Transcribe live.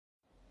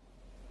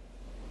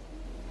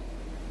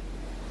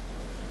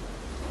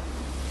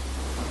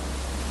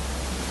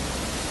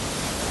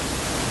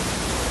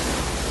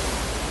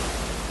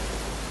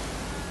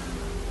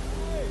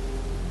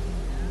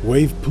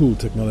Wave pool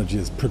technology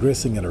is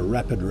progressing at a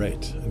rapid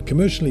rate, and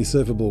commercially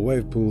surfable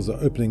wave pools are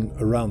opening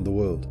around the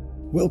world.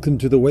 Welcome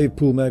to the Wave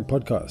Pool Mag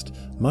podcast.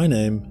 My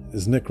name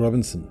is Nick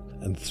Robinson,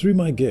 and through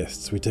my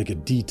guests, we take a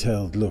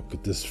detailed look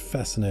at this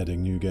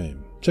fascinating new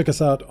game. Check us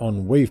out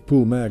on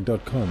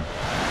wavepoolmag.com.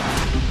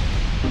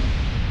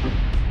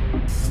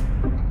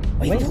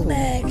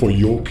 Wavepool for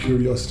your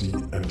curiosity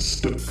and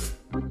stoke.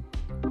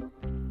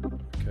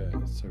 Okay,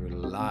 so we're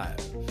live.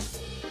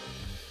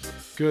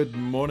 Good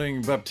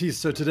morning, Baptiste.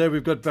 So today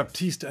we've got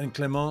Baptiste and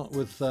Clément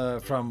with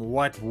from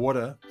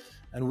Whitewater,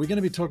 and we're going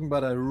to be talking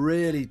about a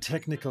really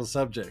technical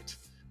subject.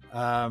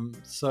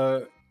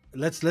 So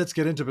let's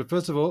get into it. But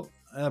first of all,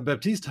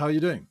 Baptiste, how are you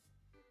doing?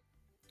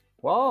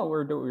 Well,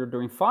 we're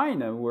doing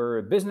fine.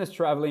 We're business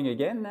traveling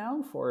again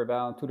now for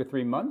about 2 to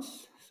 3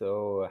 months.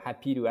 So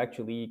happy to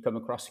actually come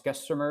across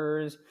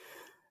customers,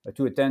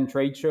 to attend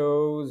trade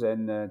shows,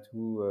 and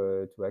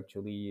to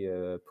actually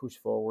push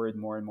forward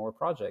more and more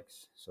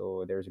projects.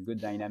 So there's a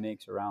good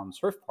dynamics around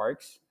surf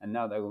parks, and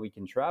now that we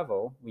can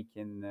travel, we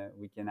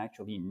can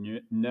actually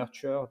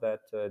nurture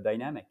that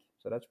dynamic.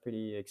 So that's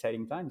pretty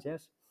exciting times,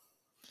 yes.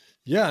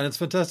 Yeah, and it's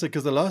fantastic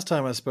because the last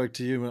time I spoke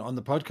to you on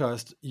the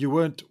podcast, you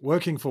weren't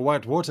working for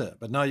Whitewater,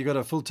 but now you got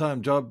a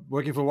full-time job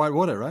working for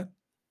Whitewater, right?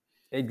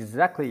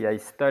 Exactly. I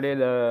started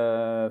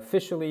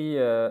officially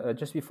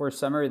just before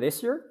summer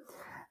this year,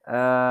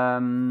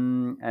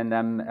 and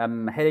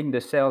I'm heading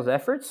the sales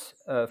efforts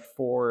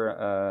for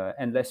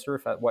Endless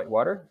Surf at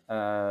Whitewater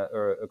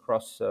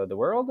across the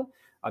world.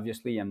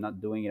 Obviously, I'm not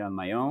doing it on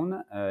my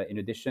own. In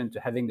addition to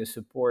having the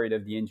support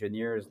of the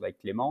engineers like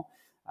Clément,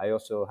 I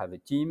also have a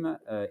team,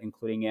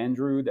 including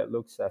Andrew, that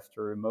looks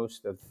after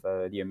most of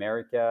the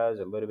Americas,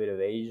 a little bit of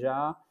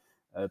Asia.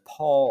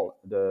 Paul,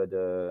 the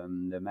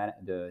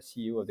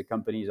CEO of the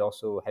company, is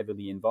also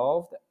heavily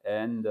involved.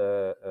 And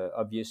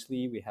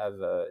obviously, we have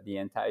the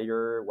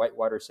entire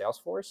Whitewater sales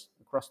force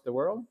across the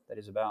world. That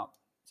is about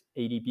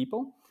 80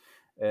 people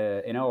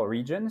in our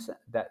regions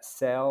that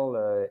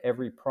sell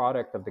every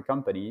product of the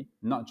company,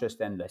 not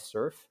just Endless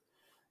Surf.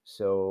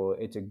 So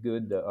it's a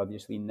good,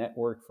 obviously,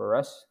 network for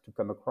us to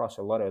come across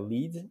a lot of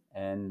leads,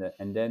 and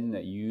then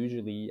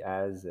usually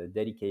as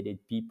dedicated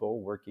people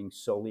working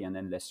solely on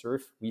Endless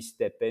Surf, we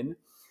step in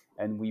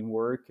and we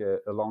work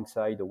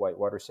alongside the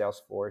Whitewater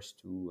sales force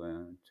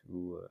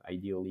to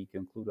ideally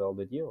conclude all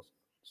the deals.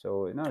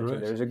 So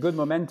there's a good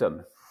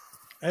momentum.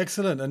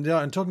 Excellent. And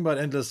yeah, and talking about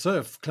Endless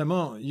Surf,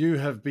 Clément,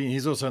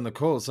 he's also on the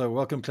call. So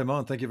welcome,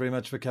 Clément. Thank you very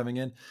much for coming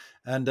in.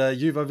 And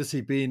you've obviously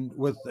been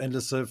with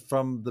Endless Surf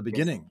from the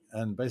beginning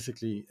and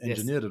basically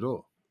engineered it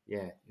all.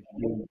 Yeah.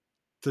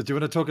 So do you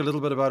want to talk a little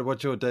bit about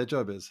what your day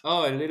job is?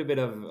 Oh, a little bit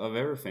of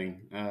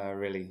everything,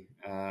 really.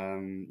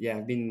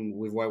 I've been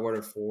with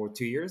Whitewater for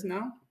 2 years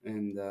now.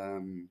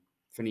 And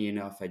funny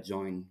enough, I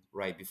joined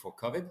right before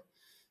COVID.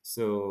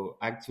 So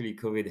actually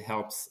COVID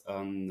helps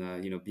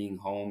on, being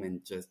home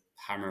and just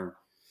hammer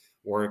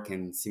work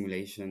and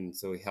simulation.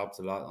 So it helps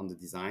a lot on the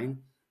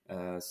design.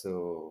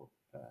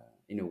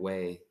 In a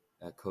way,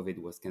 COVID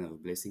was kind of a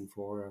blessing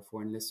for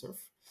Endless Surf.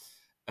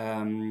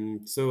 I'm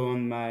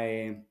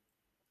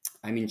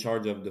in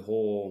charge of the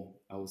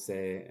whole, I would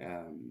say,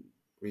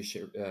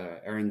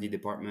 R&D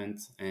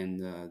department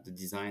and the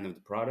design of the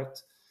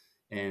product.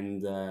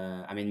 And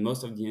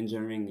most of the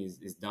engineering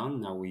is done.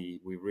 Now we're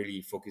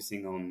really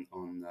focusing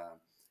on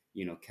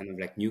kind of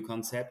like new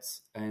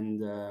concepts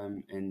and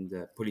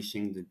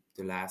polishing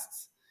the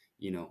last,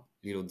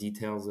 little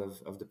details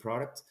of the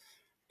product.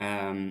 But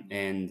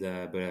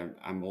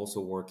I'm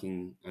also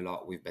working a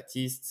lot with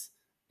Baptiste,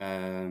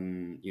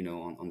 on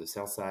the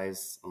sales side,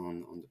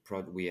 on the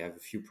product. We have a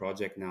few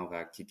projects now that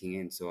are kicking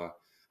in. So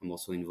I'm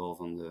also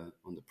involved on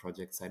the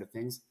project side of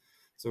things.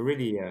 So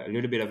really a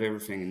little bit of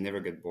everything and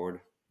never get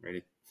bored,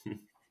 really.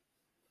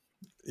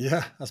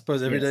 Yeah, I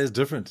suppose every day is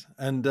different.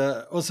 And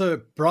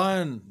also,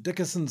 Brian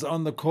Dickerson's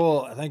on the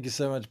call. Thank you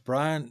so much.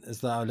 Brian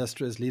is the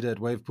illustrious leader at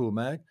Wavepool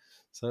Mag.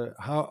 So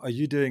how are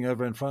you doing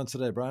over in France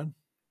today, Brian?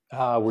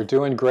 We're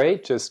doing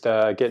great, just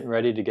getting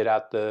ready to get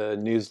out the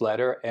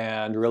newsletter,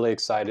 and really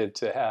excited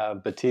to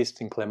have Baptiste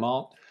and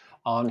Clément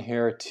on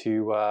here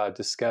to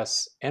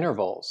discuss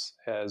intervals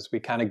as we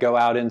kind of go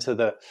out into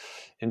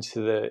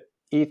the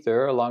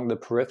ether along the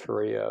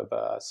periphery of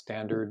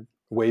standard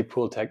wave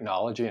pool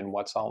technology and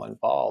what's all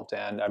involved.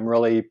 And I'm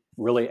really,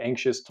 really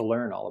anxious to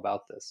learn all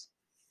about this.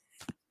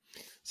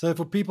 So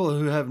for people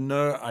who have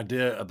no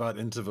idea about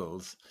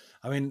intervals,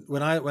 I mean,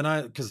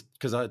 because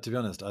to be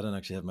honest, I don't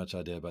actually have much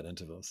idea about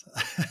intervals.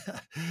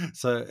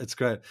 So it's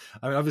great.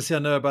 I mean, obviously I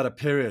know about a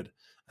period,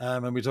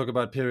 and we talk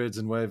about periods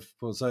in wave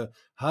pools. So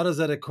how does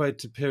that equate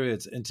to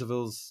periods,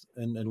 intervals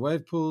in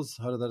wave pools?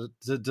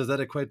 Does that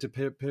equate to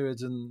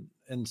periods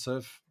in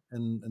surf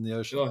in the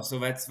ocean? Oh, so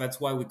that's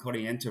why we call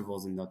it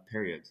intervals and not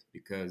periods,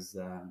 because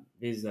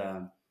there's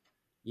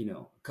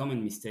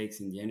common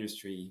mistakes in the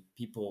industry.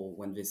 People,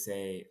 when they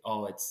say,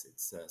 "Oh,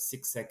 it's a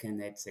 6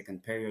 second, 8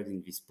 second period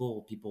in this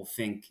pool," people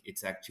think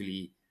it's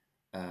actually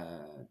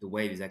the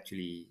wave is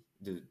actually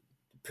the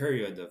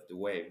period of the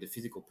wave. The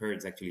physical period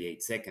is actually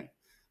 8 seconds,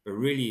 but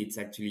really it's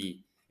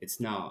actually it's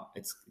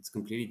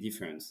completely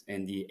different.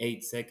 And the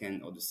 8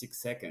 second or the 6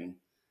 second,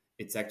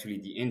 it's actually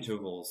the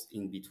intervals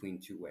in between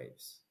two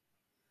waves.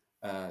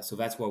 So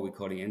that's what we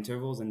call the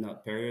intervals and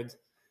not periods.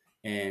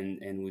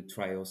 And we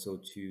try also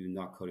to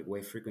not call it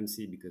wave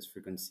frequency, because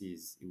frequency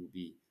it will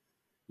be,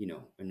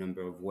 a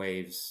number of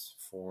waves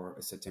for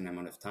a certain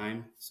amount of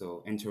time.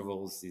 So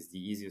intervals is the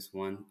easiest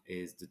one,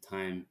 is the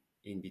time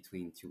in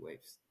between two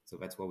waves. So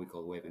that's what we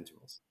call wave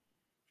intervals.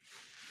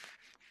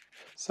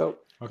 So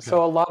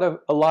a lot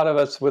of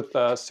us with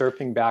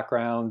surfing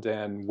background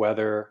and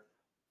weather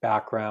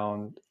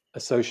background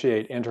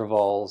associate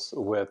intervals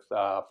with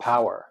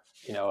power.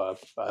 A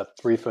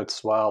 3-foot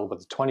swell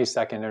with a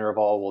 20-second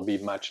interval will be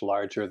much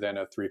larger than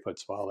a 3-foot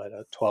swell at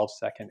a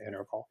 12-second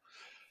interval.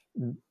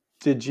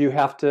 Did you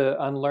have to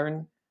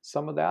unlearn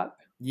some of that?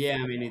 Yeah,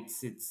 I mean,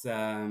 it's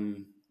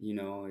even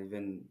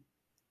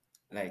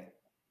like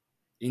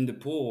in the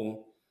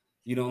pool,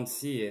 you don't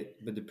see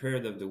it, but the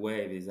period of the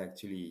wave is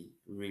actually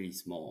really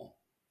small.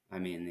 I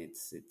mean,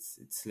 it's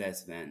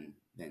less than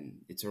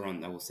it's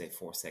around, I would say,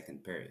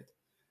 4-second period,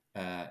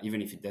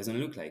 even if it doesn't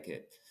look like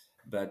it.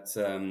 But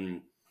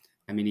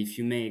I mean, if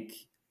you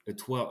make a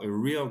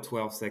real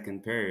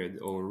 12-second period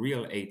or a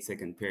real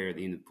 8-second period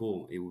in the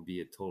pool, it would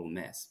be a total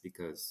mess,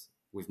 because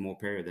with more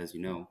period, as you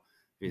know,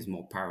 there's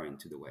more power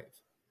into the wave.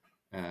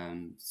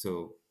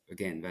 So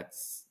again,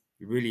 that's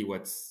really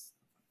what's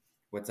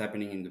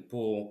happening in the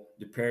pool.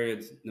 The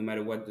period, no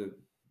matter what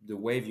the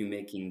wave you're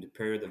making, the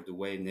period of the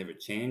wave never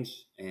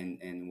change.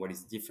 And what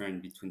is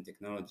different between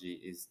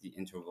technology is the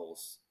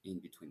intervals in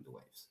between the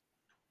waves.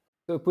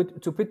 So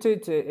to put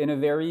it in a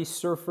very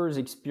surfer's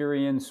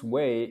experience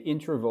way,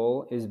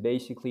 interval is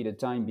basically the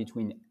time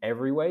between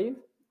every wave.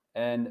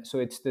 And so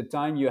it's the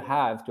time you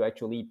have to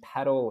actually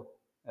paddle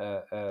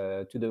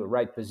to the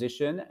right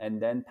position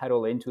and then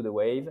paddle into the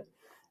wave.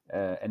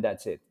 And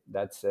that's it.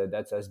 That's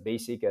as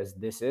basic as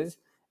this is.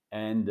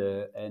 And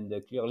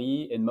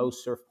clearly, in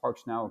most surf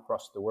parks now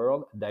across the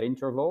world, that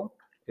interval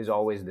is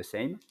always the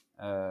same.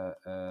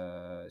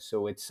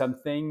 So it's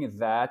something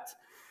that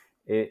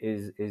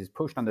is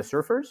pushed on the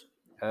surfers.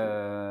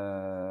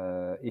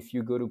 If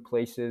you go to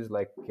places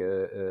like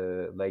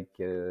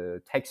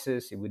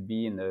Texas, it would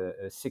be in the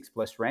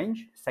 6+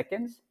 range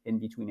seconds in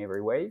between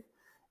every wave.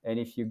 And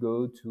if you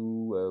go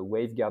to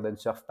Wave Garden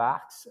surf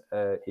parks,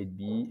 it'd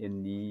be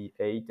in the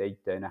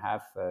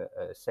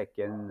 8.5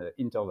 second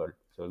interval.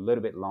 So a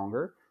little bit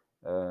longer,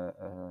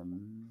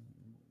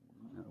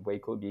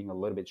 Waco being a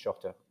little bit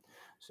shorter.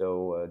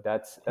 So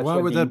that's why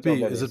would that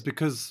be? Is it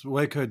because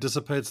Waco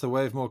dissipates the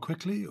wave more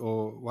quickly,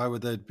 or why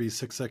would there be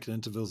 6-second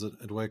intervals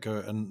at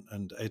Waco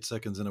and 8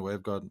 seconds in a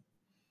Wave Garden?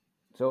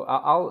 So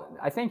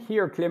I think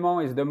here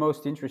Clément is the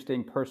most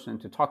interesting person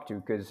to talk to,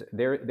 because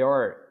there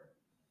are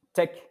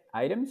tech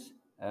items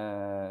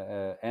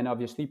and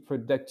obviously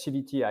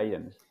productivity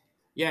items.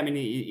 Yeah, I mean,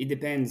 it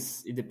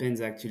depends. It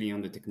depends actually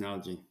on the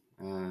technology.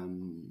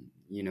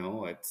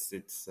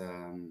 It's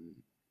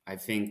I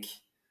think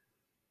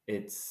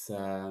it's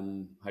how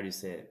do you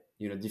say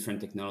it?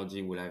 Different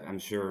technology will have, I'm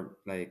sure,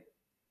 like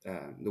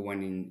the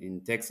one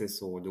in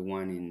Texas, or the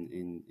one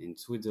in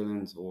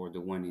Switzerland, or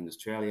the one in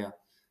Australia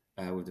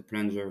with the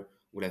plunger,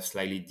 would have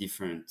slightly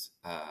different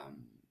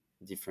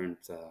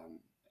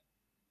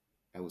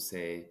I would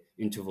say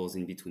intervals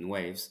in between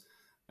waves.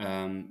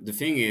 The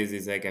thing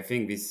is like, I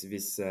think this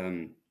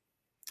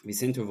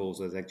intervals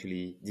was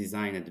actually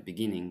designed at the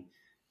beginning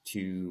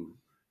to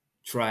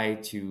try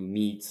to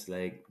meet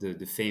like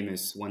the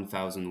famous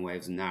 1,000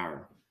 waves an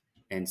hour.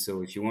 And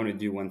so if you want to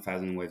do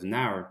 1,000 waves an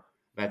hour,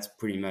 that's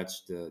pretty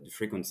much the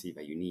frequency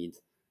that you need.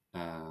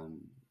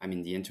 I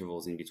mean, the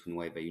intervals in between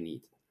waves that you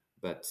need.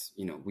 But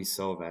we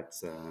saw that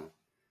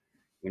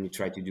when you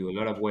try to do a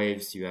lot of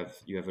waves, you have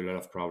a lot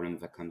of problems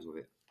that comes with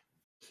it.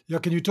 Yeah,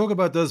 can you talk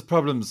about those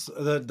problems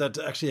that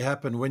actually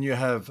happen when you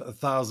have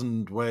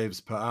 1,000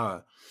 waves per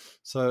hour?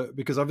 So,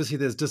 because obviously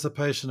there's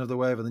dissipation of the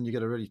wave, and then you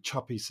get a really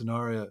choppy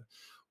scenario.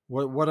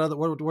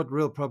 What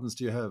real problems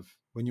do you have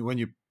when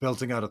you're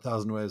belting out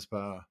 1,000 waves per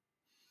hour?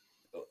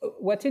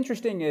 What's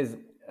interesting is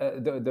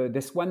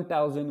this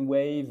 1,000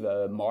 wave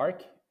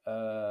mark,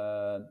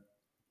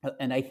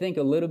 and I think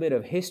a little bit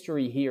of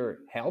history here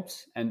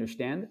helps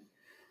understand.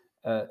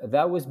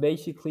 That was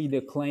basically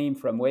the claim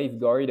from Wave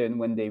Garden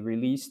when they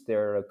released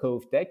their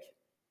Cove Tech.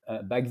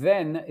 Back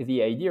then,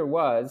 the idea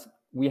was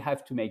we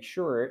have to make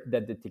sure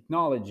that the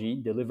technology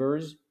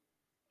delivers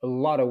a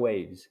lot of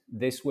waves.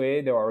 This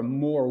way, there are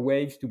more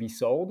waves to be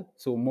sold,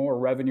 so more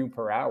revenue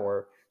per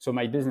hour. So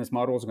my business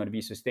model is going to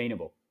be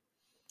sustainable.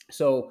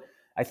 So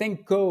I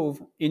think Cove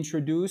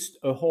introduced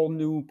a whole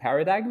new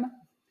paradigm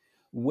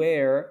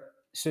where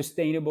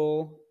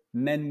sustainable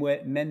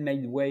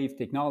man-made wave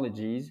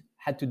technologies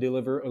had to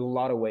deliver a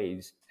lot of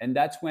waves. And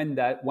that's when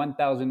that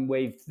 1,000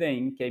 wave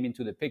thing came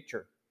into the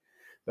picture.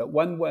 But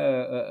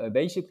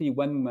basically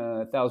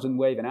 1,000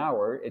 wave an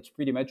hour, it's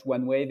pretty much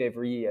one wave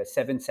every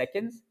 7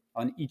 seconds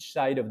on each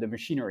side of the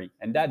machinery.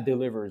 And that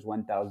delivers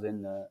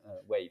 1,000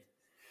 wave.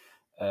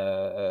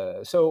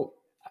 So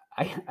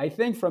I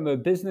think from a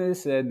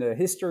business and a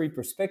history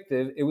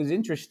perspective, it was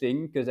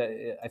interesting because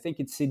I think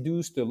it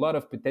seduced a lot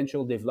of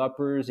potential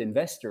developers,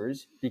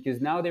 investors, because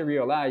now they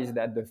realize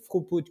that the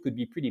throughput could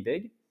be pretty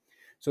big.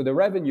 So the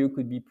revenue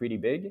could be pretty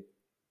big.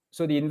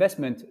 So the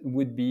investment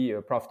would be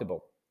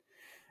profitable.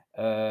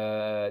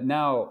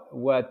 Now,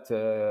 what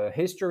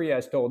history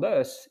has told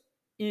us,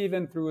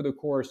 even through the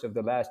course of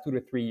the last 2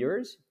 to 3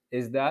 years,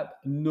 is that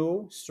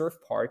no surf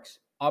parks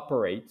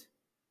operate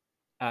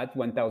at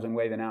 1,000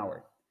 wave an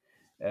hour.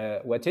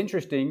 What's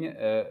interesting,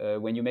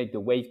 when you make the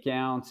wave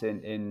counts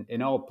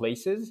in all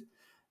places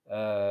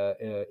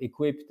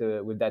equipped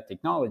with that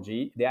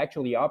technology, they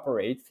actually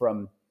operate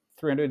from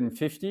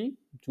 350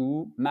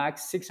 to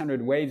max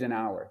 600 waves an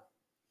hour.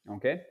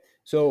 Okay,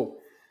 so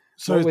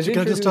So was can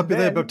I just stop you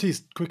there, then,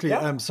 Baptiste, quickly?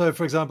 yeah, So,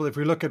 for example, if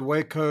we look at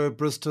Waco,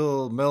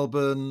 Bristol,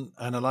 Melbourne,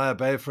 and Alaya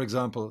Bay, for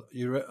example,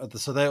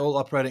 so they're all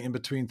operating in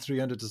between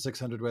 300 to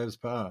 600 waves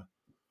per hour.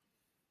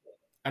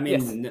 I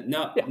yes, mean,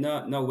 yeah,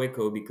 not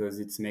Waco because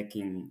it's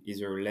making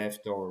either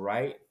left or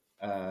right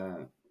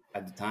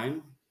at the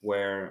time,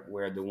 where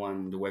the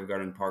Wave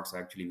Garden parks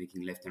are actually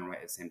making left and right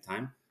at the same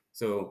time.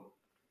 So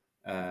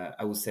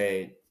I would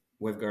say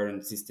Wave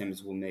Garden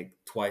systems will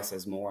make twice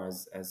as more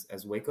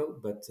as Waco,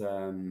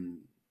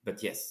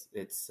 but yes,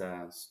 it's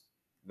that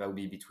will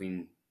be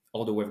between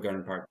all the Wave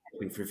Garden parks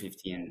between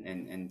 350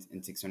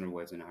 and 600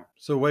 waves an hour.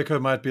 So Waco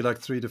might be like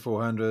 300 to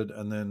 400,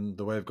 and then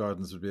the Wave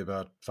Gardens would be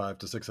about 500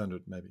 to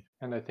 600, maybe.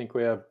 And I think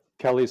we have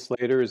Kelly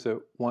Slater is at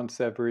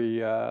once every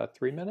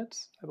 3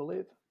 minutes, I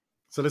believe.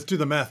 So let's do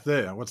the math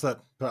there. What's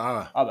that per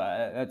hour? oh,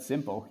 but that's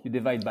simple. You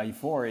divide by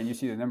 4 and you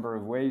see the number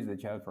of waves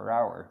that you have per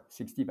hour,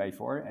 60 by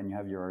 4, and you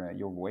have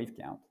your wave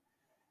count.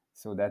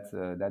 So that's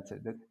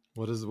it.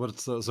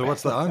 So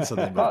what's the answer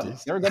then,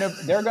 Baptiste? They're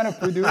gonna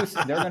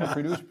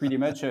produce pretty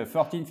much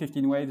 14,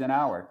 15 waves an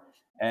hour.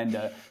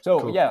 And so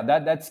Cool. yeah,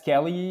 that's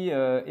Kelly.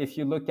 If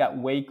you look at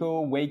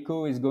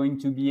Waco is going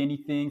to be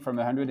anything from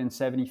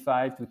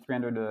 175 to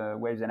 300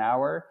 waves an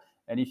hour.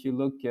 And if you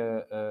look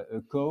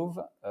Cove,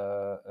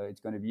 it's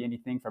going to be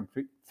anything from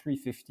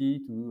 350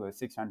 to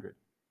 600.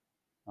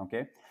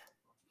 Okay.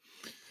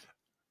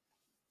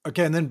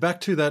 Okay, and then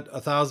back to that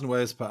 1,000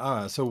 waves per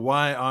hour. So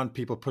why aren't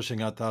people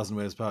pushing out 1,000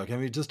 waves per hour? Can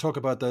we just talk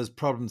about those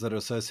problems that are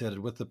associated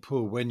with the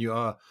pool when you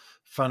are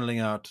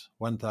funneling out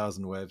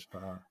 1,000 waves per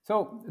hour?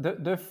 So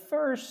the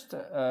first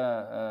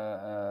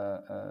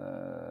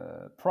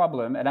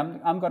problem, and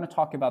I'm going to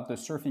talk about the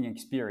surfing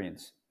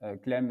experience.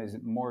 Clem is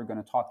more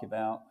going to talk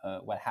about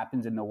what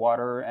happens in the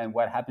water and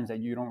what happens that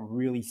you don't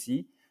really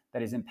see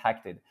that is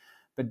impacted.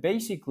 But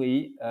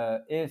basically,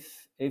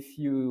 if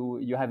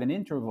you have an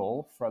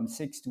interval from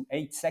 6 to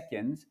 8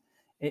 seconds,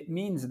 it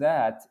means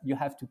that you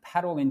have to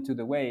paddle into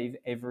the wave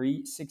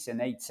every 6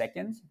 and 8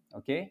 seconds.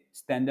 Okay,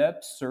 stand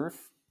up,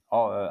 surf,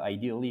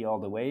 ideally all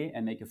the way,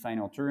 and make a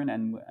final turn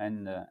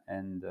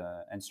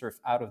and surf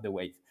out of the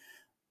wave.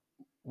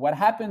 What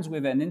happens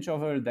with an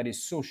interval that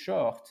is so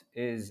short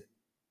is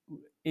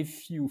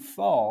if you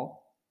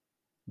fall,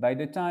 by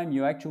the time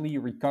you actually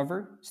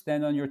recover,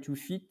 stand on your 2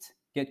 feet,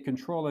 get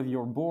control of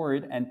your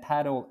board and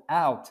paddle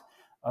out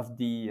of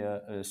the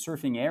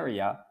surfing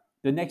area,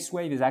 the next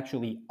wave is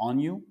actually on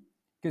you,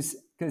 because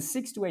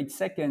 6 to 8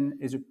 seconds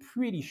is a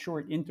pretty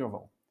short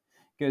interval.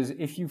 Because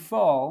if you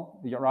fall,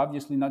 you're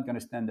obviously not going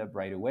to stand up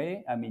right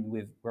away. I mean,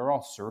 we're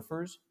all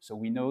surfers, so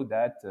we know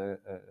that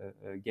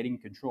getting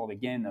control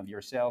again of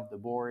yourself, the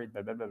board,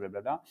 blah blah blah blah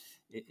blah, blah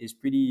is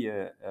pretty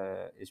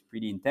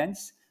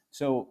intense.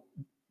 So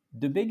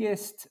the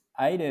biggest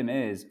item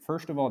is,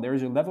 first of all, there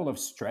is a level of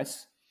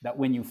stress that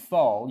when you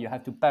fall, you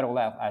have to paddle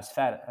out as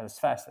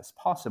fast as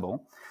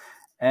possible.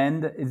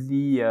 And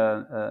the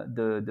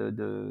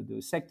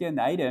second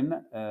item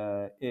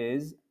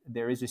is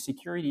there is a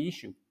security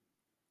issue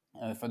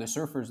for the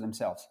surfers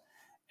themselves.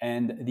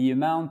 And the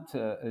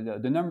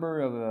number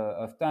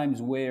of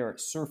times where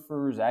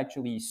surfers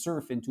actually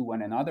surf into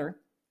one another,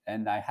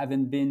 and I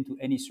haven't been to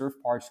any surf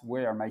parks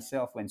where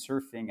myself, when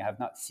surfing, I have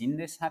not seen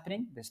this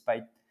happening,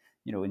 despite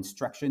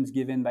instructions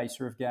given by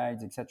surf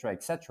guides, etc.,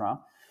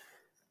 etc.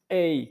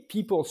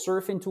 People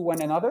surf into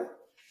one another,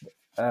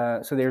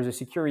 so there's a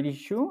security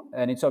issue,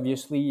 and it's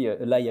obviously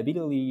a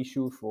liability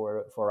issue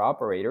for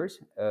operators,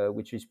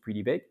 which is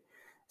pretty big.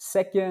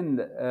 Second,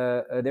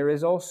 there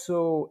is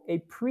also a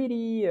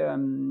pretty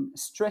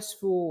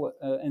stressful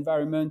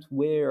environment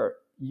where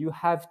you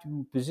have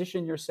to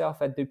position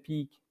yourself at the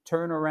peak,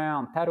 turn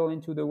around, paddle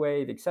into the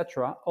wave,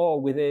 etc.,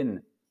 all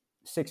within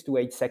 6 to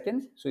 8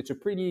 seconds. So it's a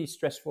pretty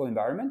stressful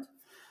environment.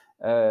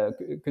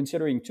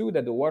 Considering too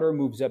that the water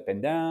moves up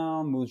and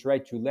down, moves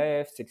right to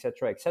left,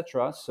 etc.,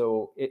 etc.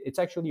 So it's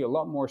actually a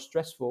lot more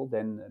stressful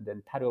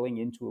than paddling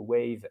into a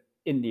wave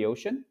in the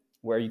ocean,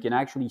 where you can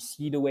actually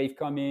see the wave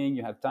coming,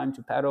 you have time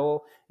to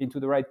paddle into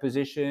the right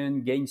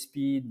position, gain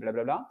speed, blah,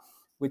 blah, blah.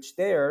 Which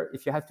there,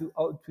 if you have to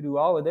do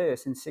all of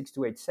this in 6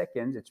 to 8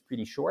 seconds, it's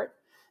pretty short.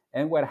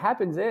 And what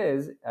happens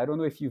is, I don't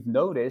know if you've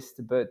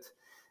noticed, but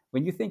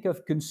when you think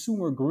of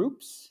consumer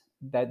groups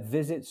that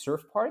visit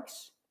surf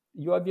parks,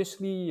 you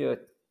obviously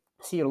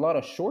see a lot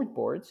of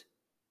shortboards,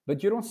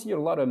 but you don't see a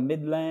lot of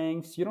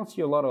mid-lengths, you don't see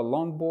a lot of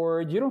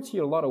longboards, you don't see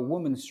a lot of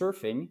women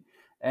surfing.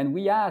 And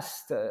we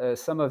asked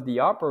some of the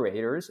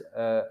operators,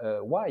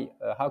 why?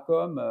 How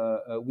come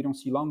we don't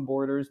see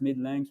longboarders,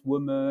 mid-lengths,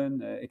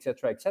 women, et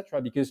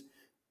cetera, because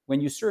when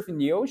you surf in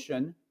the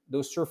ocean,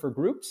 those surfer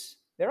groups,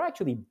 they're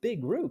actually big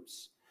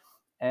groups.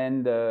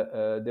 And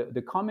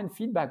the common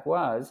feedback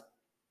was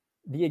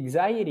the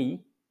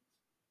anxiety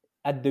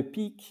at the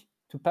peak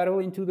to paddle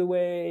into the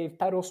wave,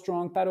 paddle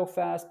strong, paddle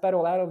fast,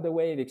 paddle out of the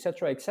wave, et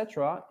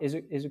cetera, is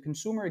a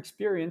consumer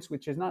experience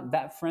which is not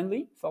that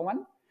friendly for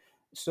one.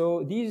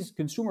 So these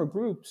consumer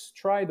groups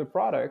try the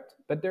product,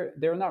 but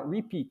they're not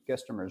repeat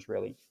customers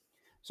really.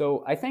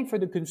 So I think for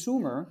the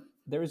consumer,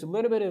 there is a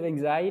little bit of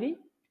anxiety,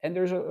 and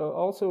there's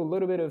also a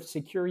little bit of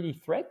security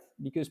threat,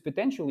 because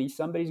potentially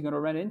somebody's going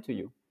to run into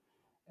you.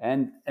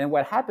 And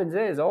what happens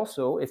is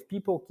also, if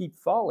people keep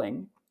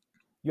falling,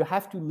 you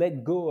have to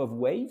let go of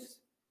waves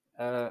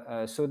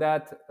so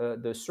that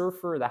the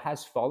surfer that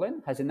has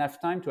fallen has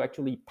enough time to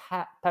actually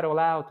paddle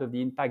out of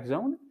the impact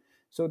zone.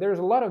 So there's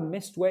a lot of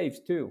missed waves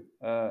too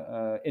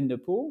in the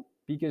pool,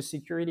 because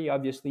security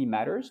obviously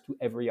matters to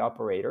every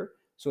operator.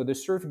 So the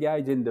surf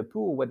guides in the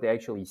pool, what they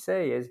actually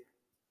say is,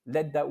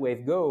 let that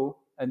wave go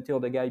until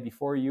the guy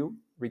before you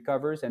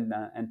recovers and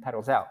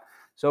paddles out.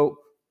 So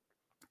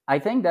I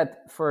think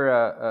that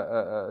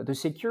for the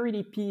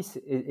security piece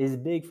is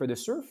big for the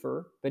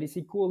surfer, but it's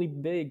equally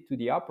big to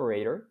the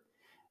operator.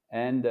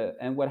 And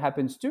what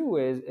happens too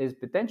is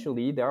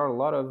potentially there are a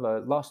lot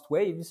of lost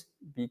waves,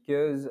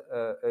 because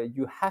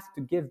you have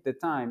to give the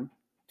time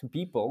to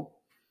people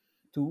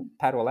to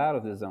paddle out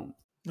of the zone.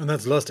 And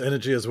that's lost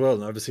energy as well,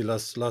 and obviously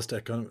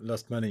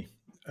lost money.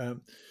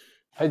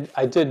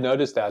 I did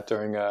notice that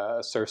during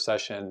a surf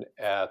session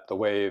at the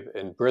Wave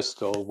in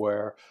Bristol,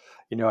 where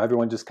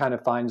everyone just kind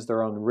of finds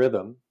their own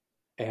rhythm,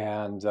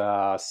 and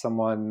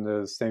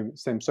the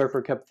same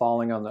surfer kept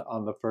falling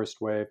on the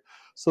first wave.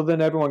 So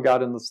then everyone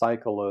got in the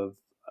cycle of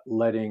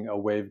letting a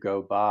wave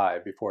go by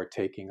before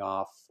taking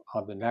off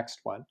on the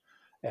next one.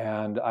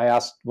 And I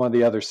asked one of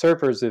the other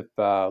surfers if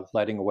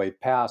letting a wave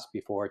pass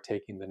before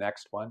taking the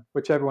next one,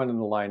 which everyone in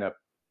the lineup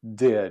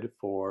did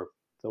for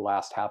the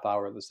last half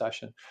hour of the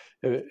session,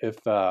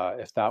 if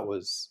the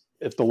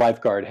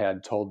lifeguard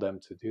had told them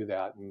to do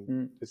that.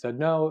 And they said,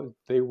 no,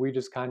 we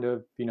just kind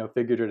of,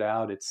 figured it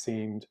out. It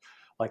seemed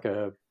like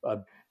a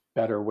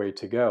better way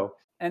to go.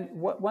 And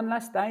one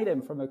last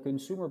item from a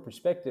consumer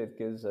perspective,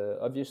 because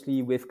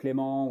obviously with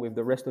Clément, with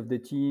the rest of the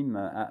team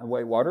at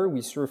Whitewater,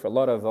 we surf a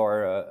lot of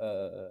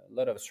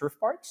surf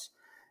parks.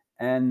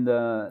 And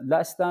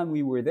last time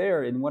we were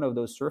there in one of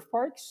those surf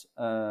parks,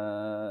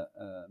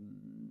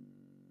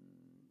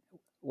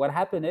 what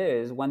happened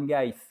is one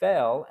guy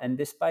fell, and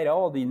despite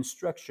all the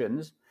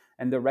instructions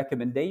and the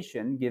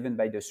recommendation given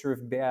by the surf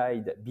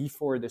guide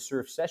before the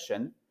surf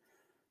session,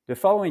 the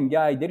following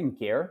guy didn't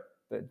care,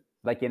 but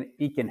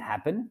it can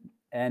happen.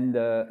 And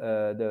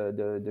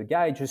the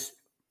guy just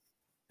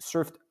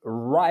surfed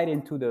right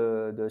into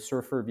the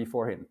surfer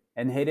before him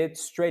and hit it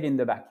straight in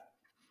the back.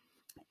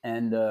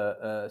 And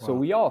so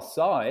we all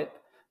saw it.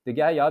 The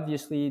guy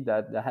obviously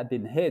that had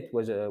been hit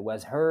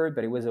was hurt,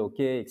 but it was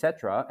okay,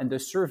 etc. And the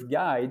surf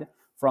guide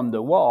from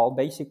the wall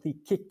basically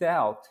kicked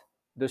out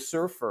the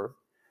surfer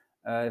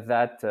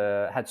that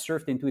had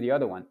surfed into the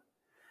other one.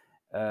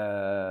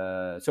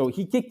 So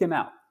he kicked him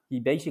out. He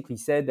basically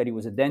said that he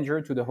was a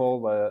danger to the whole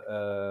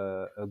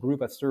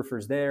group of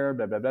surfers there,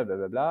 blah, blah, blah, blah,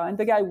 blah, blah. And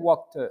the guy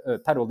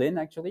paddled in,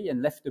 actually,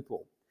 and left the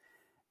pool.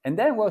 And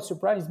then what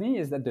surprised me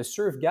is that the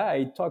surf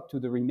guide talked to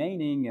the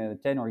remaining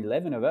 10 or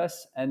 11 of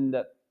us, and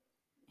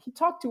he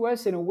talked to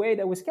us in a way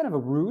that was kind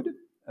of rude,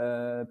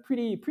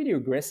 pretty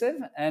aggressive.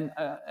 And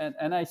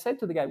I said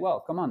to the guy,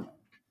 well, come on,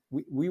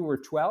 we were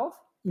 12,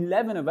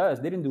 11 of us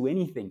didn't do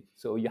anything,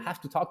 so you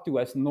have to talk to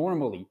us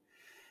normally.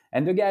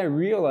 And the guy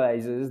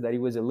realizes that he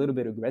was a little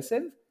bit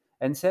aggressive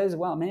and says,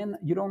 well, man,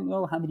 you don't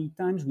know how many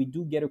times we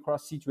do get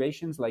across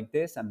situations like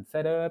this. I'm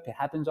fed up. It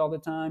happens all the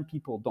time.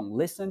 People don't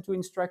listen to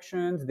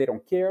instructions. They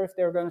don't care if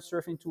they're going to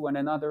surf into one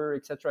another,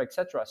 et cetera, et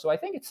cetera. So I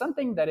think it's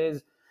something that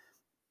is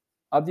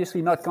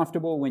obviously not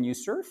comfortable when you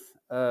surf.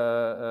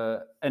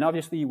 And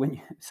obviously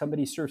when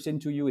somebody surfs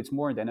into you, it's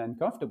more than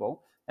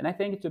uncomfortable. And I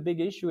think it's a big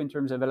issue in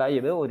terms of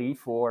liability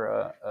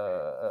for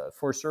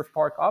surf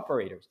park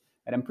operators.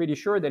 And I'm pretty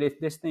sure that if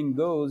this thing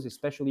goes,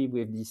 especially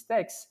with these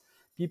techs,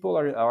 people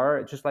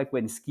are just like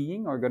when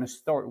skiing, are going to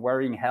start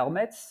wearing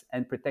helmets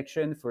and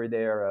protection for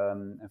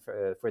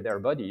their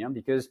body,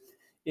 because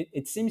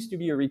it seems to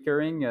be a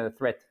recurring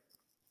threat.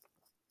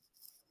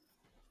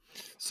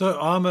 So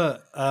armor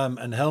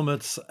and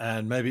helmets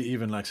and maybe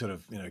even like sort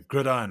of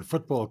gridiron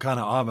football kind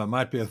of armor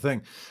might be a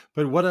thing,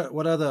 but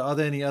are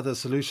there any other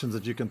solutions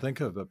that you can think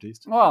of,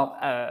 Baptiste? Well,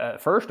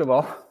 first of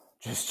all,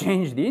 just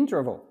change the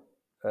interval.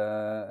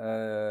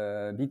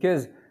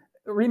 Because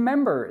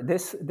remember,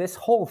 this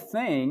whole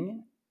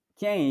thing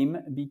came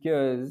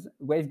because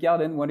Wave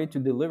Garden wanted to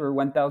deliver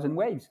 1,000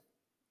 waves.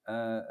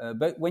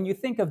 But when you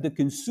think of the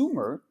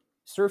consumer,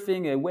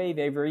 surfing a wave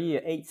every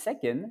 8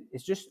 seconds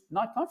is just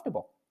not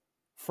comfortable.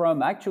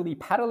 from actually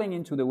paddling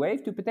into the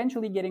wave to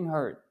potentially getting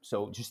hurt.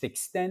 So just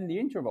extend the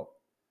interval.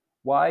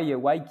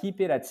 Why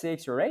keep it at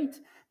 6 or 8?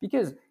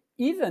 Because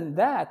even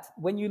that,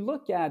 when you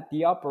look at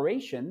the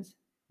operations,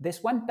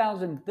 this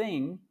 1,000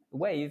 thing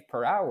wave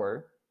per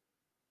hour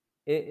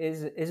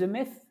is a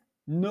myth.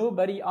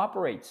 Nobody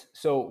operates.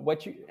 So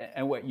what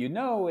you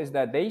know is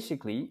that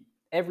basically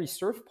every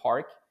surf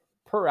park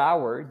per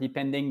hour,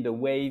 depending the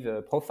wave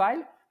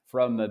profile,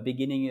 from a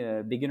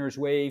beginner's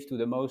wave to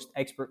the most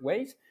expert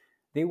waves,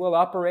 they will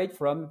operate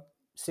from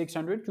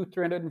 600 to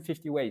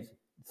 350 waves.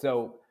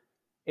 So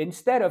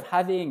instead of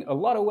having a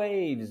lot of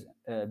waves,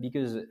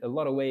 because a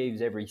lot of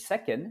waves every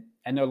second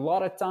and a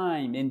lot of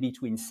time in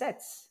between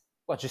sets,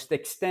 well, just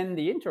extend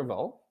the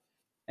interval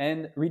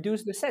and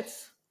reduce the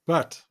sets.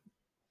 But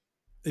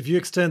if you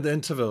extend the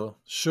interval,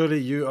 surely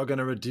you are going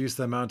to reduce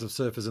the amount of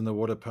surfers in the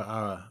water per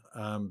hour,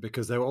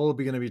 because they're all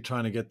going to be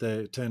trying to get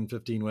their 10,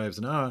 15 waves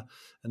an hour.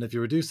 And if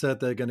you reduce that,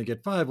 they're going to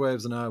get 5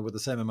 waves an hour with the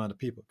same amount of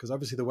people. Because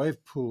obviously the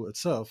wave pool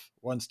itself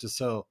wants to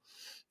sell,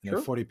 Sure,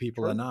 40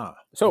 people sure. an hour.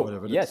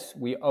 So yes,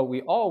 we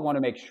all want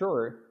to make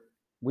sure.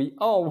 We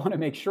all want to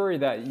make sure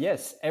that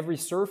yes, every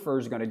surfer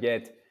is going to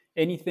get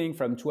anything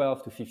from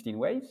 12 to 15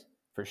 waves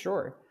for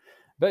sure.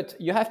 But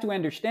you have to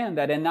understand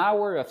that an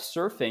hour of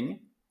surfing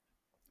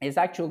is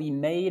actually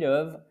made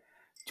of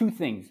two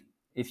things.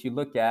 If you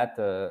look at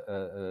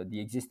the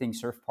existing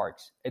surf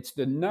parks, it's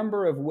the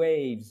number of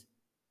waves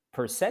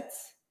per set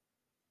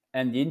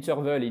and the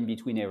interval in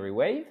between every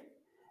wave.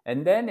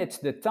 And then it's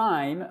the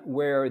time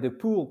where the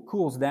pool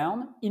cools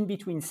down in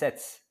between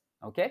sets.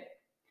 Okay?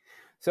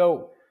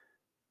 So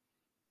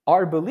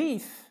our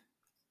belief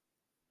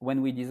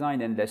when we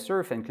designed Endless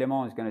Surf, and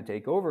Clément is going to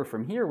take over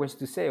from here, was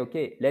to say,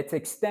 okay, let's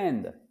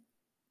extend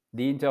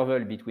the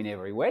interval between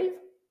every wave,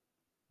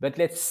 but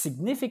let's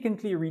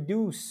significantly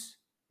reduce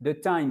the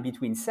time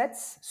between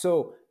sets.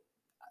 So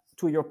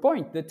to your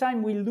point, the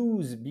time we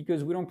lose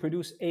because we don't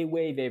produce a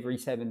wave every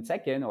 7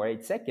 seconds or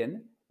 8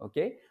 seconds,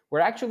 okay, we're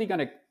actually going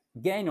to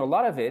gain a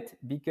lot of it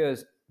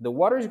because the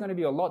water is going to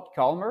be a lot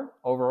calmer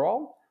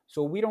overall.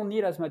 So we don't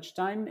need as much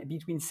time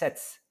between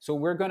sets. So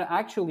we're going to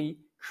actually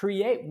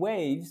create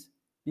waves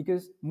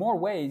because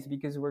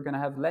we're going to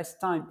have less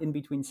time in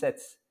between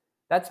sets.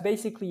 That's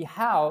basically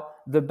how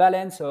the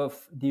balance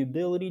of the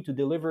ability to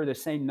deliver the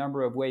same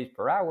number of waves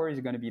per hour is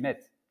going to be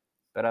met.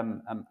 But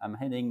I'm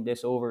handing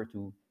this over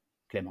to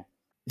Clément.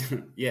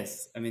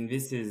 Yes, I mean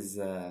this is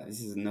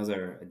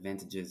another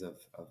advantages of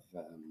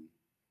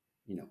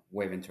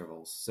wave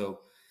intervals.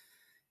 So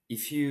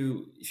if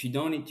you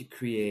don't need to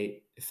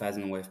create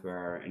 1,000 waves per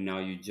hour, and now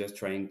you're just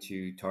trying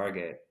to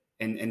target,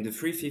 and the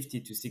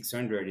 350 to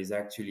 600 is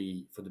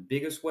actually for the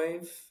biggest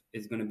wave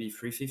is going to be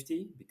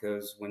 350,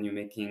 because when you're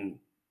making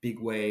big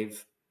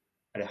wave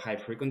at a high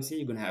frequency,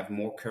 you're going to have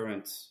more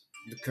currents.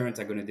 The currents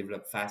are going to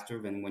develop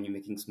faster than when you're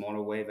making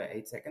smaller wave at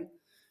 8 seconds.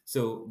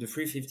 So the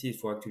 350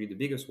 is for actually the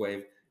biggest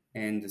wave,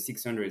 and the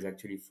 600 is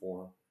actually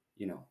for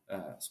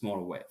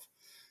smaller wave.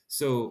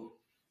 So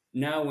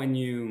now when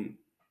you,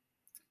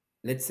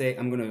 let's say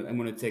I'm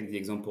gonna take the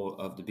example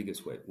of the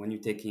biggest wave. When you're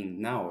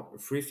taking now a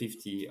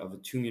 350 of a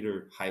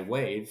 2-meter high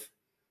wave,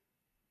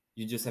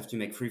 you just have to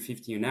make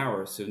 350 an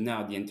hour. So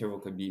now the interval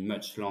could be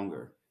much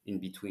longer in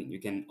between. You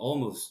can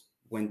almost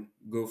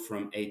go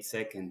from 8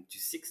 seconds to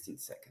 16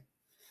 seconds.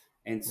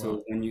 And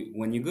so Wow.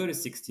 when you go to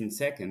 16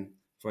 seconds,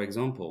 for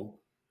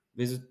example,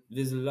 there's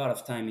a lot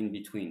of time in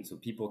between, so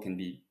people can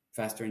be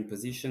faster in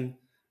position.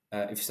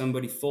 If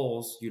somebody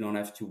falls, you don't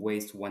have to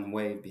waste one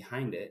wave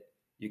behind it.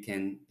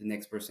 The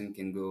next person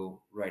can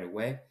go right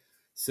away.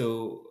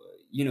 So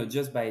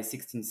just by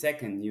 16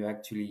 seconds, you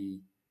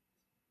actually,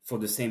 for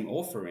the same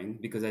offering,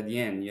 because at the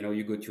end,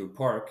 you go to a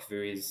park,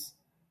 there's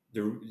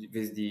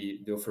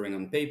the offering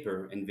on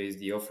paper and there's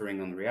the offering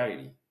on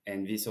reality.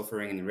 And this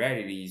offering in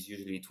reality is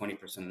usually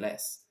 20%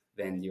 less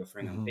than the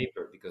offering on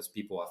paper, because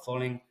people are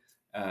falling.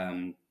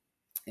 And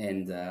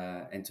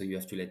so you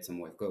have to let some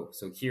wave go.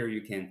 So here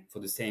you can, for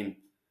the same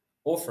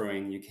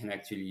offering, you can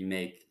actually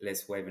make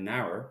less wave an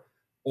hour,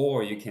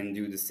 or you can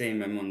do the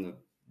same amount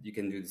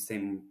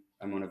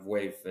of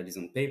wave that is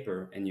on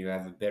paper, and you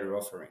have a better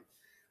offering.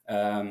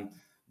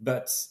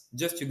 But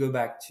just to go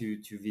back to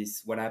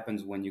this, what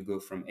happens when you go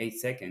from 8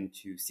 seconds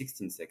to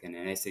 16 seconds,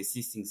 and I say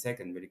 16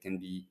 seconds, but it can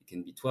be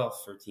 12,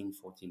 13,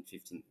 14,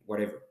 15,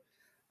 whatever.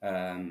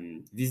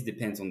 This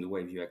depends on the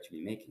wave you're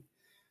actually making.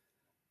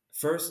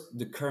 First,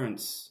 the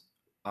currents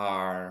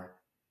are,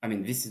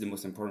 this is the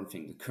most important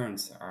thing. The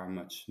currents are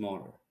much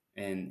smaller.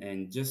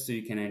 And just so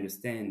you can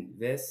understand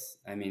this,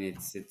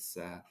 it's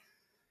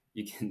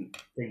you can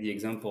take the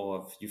example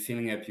of you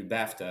filling up your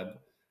bathtub,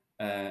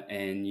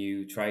 and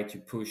you try to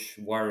push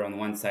water on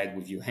one side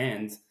with your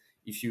hands.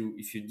 If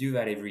you do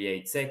that every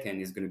 8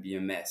 seconds, it's going to be a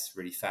mess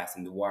really fast,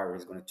 and the water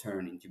is going to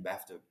turn into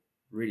bathtub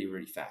really,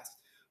 really fast.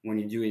 When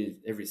you do it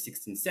every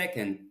 16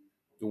 seconds,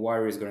 the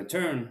water is going to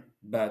turn,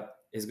 but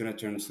it's going to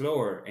turn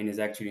slower, and is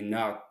actually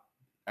not,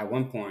 at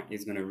one point,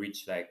 it's going to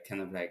reach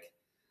Stability,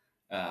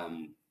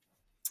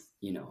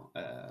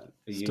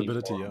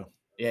 uniform.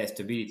 Yeah,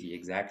 stability,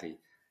 exactly.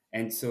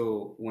 And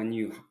so when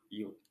you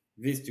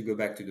this to go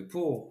back to the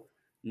pool.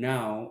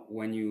 Now,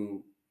 when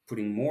you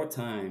putting more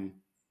time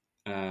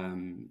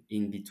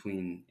in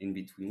between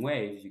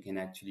waves, you can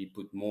actually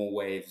put more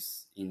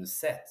waves in a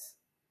set,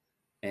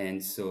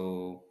 and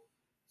so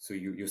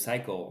your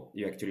cycle,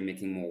 you're actually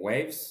making more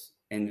waves,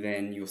 and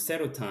then your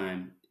settle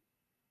time,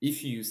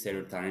 if you use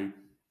settle time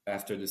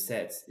after the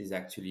sets, is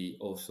actually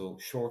also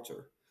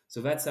shorter.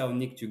 So that's how,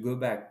 Nick, to go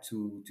back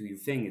to your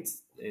thing,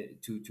 it's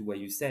to what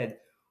you said,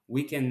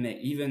 we can make,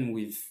 even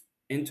with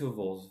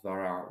intervals that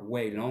are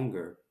way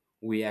longer,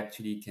 we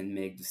actually can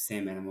make the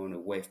same amount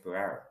of wave per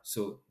hour.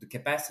 So the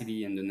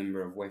capacity and the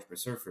number of waves per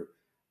surfer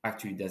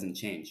actually doesn't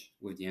change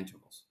with the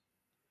intervals.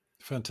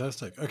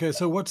 Fantastic. Okay,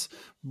 so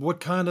what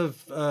kind of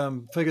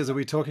figures are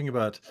we talking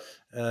about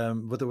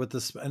with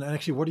this? And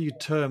actually, what do you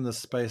term the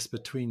space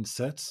between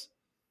sets?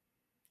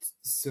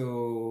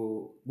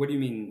 So what do you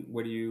mean?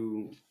 What do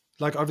you...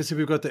 Like, obviously,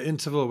 we've got the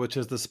interval, which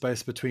is the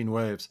space between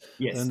waves.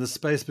 Yes. And the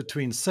space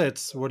between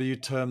sets, what do you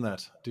term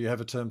that? Do you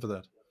have a term for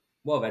that?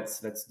 Well, that's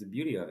the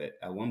beauty of it.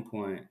 At one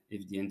point,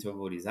 if the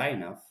interval is high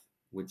enough,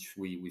 which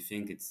we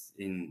think it's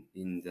in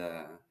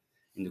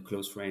the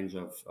close range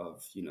of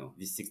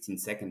this 16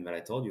 second that I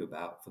told you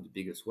about for the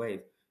biggest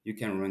wave, you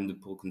can run the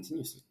pool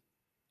continuously,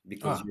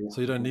 because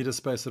so you don't need a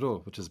space at all,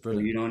 which is so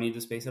brilliant. you don't need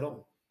the space at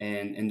all.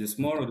 And the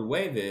smaller the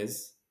wave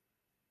is,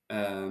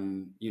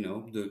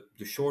 the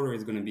shorter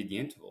is going to be the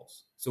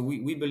intervals. So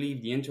we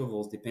believe the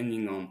intervals,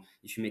 depending on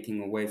if you're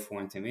making a wave for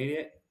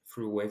intermediate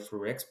through a wave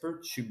for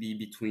expert, should be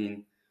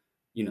between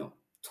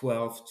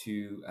 12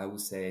 to, I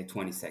would say,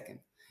 20 seconds.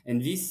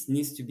 And this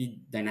needs to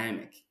be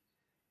dynamic.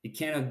 It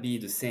cannot be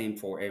the same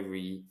for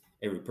every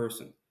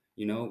person.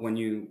 When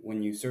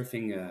you're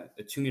surfing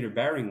a 2 meter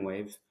bearing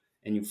wave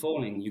and you're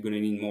falling, you're going to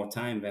need more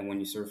time than when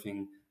you're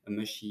surfing a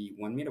mushy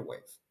 1 meter wave.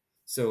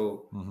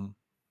 So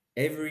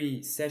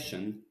every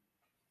session,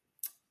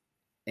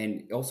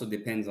 and it also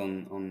depends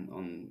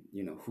on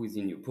who is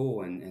in your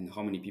pool and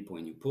how many people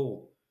in your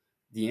pool,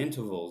 the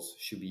intervals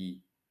should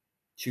be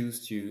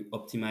choose to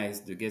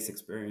optimize the guest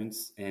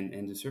experience and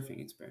the surfing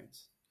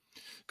experience.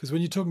 Because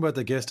when you're talking about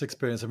the guest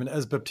experience, I mean,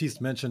 as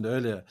Baptiste mentioned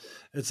earlier,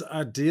 it's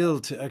ideal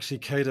to actually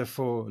cater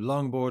for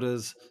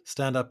longboarders,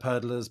 stand-up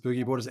paddlers,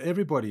 boogie boarders,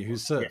 everybody who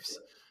surfs.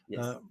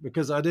 Yes.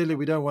 Because ideally,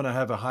 we don't want to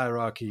have a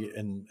hierarchy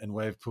in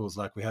wave pools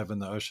like we have in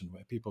the ocean,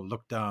 where people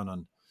look down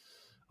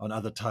on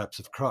other types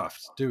of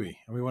crafts, do we?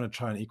 And we want to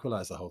try and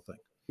equalize the whole thing.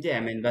 Yeah,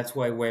 I mean, that's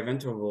why wave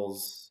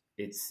intervals,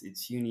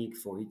 it's unique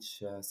for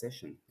each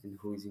session and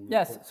who is in your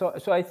Yes, pool.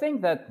 so I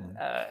think that,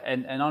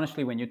 and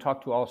honestly, when you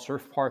talk to all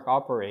surf park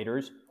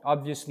operators,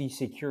 obviously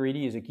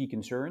security is a key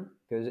concern,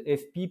 because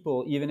if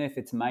people, even if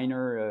it's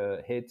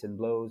minor hits and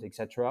blows,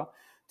 etc., it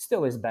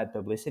still is bad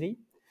publicity.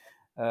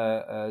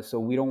 So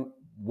we don't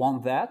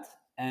want that.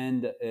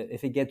 And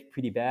if it gets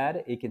pretty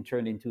bad, it can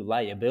turn into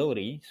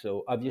liability.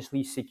 So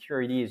obviously,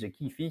 security is a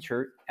key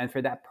feature. And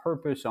for that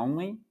purpose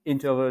only,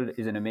 interval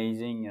is an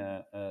amazing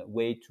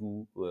way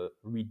to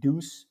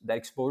reduce that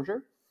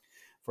exposure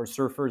for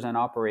surfers and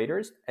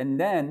operators. And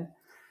then,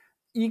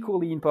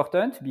 equally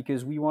important,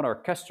 because we want our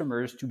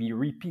customers to be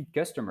repeat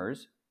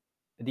customers,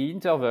 the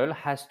interval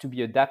has to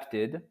be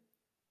adapted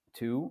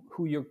to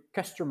who your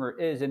customer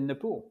is in the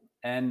pool.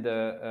 And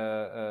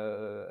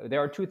there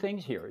are two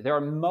things here. There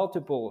are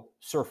multiple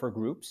surfer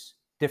groups,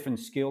 different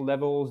skill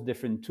levels,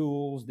 different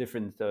tools,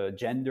 different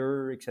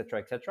gender, etc.,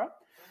 etc.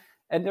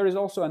 And there is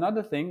also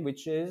another thing,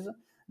 which is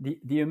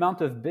the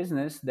amount of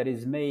business that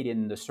is made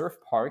in the surf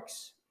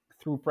parks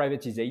through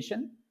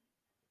privatization.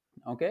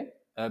 Okay,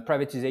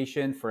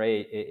 privatization for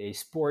a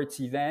sports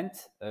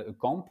event, a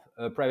comp,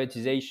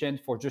 privatization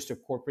for just a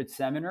corporate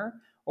seminar,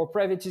 or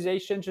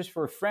privatization just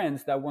for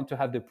friends that want to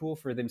have the pool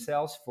for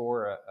themselves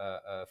for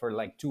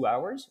like 2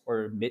 hours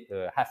or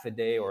half a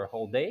day or a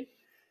whole day.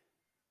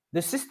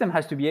 The system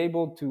has to be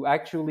able to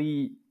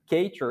actually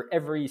cater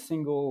every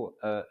single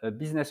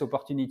business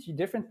opportunity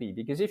differently.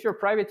 Because if you're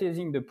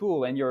privatizing the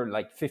pool and you're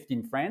like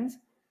 15 friends,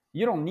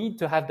 you don't need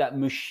to have that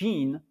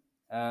machine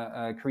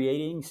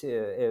creating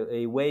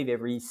a wave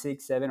every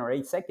 6, 7, or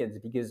 8 seconds,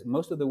 because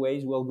most of the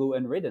waves will go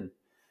unridden.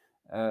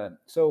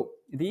 So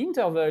the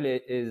interval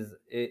is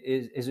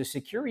a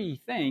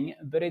security thing,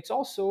 but it's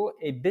also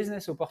a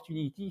business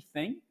opportunity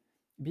thing,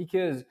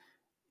 because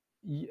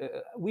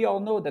we all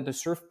know that the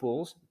surf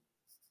pools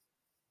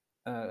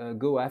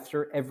go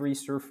after every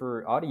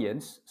surfer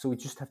audience. So we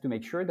just have to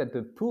make sure that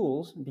the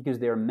pools, because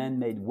they're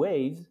man-made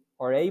waves,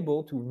 are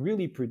able to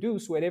really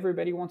produce what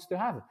everybody wants to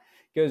have.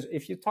 Because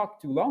if you talk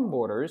to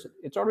longboarders,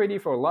 it's already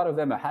for a lot of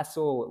them a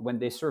hassle when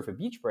they surf a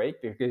beach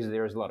break, because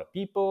there's a lot of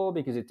people,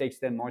 because it takes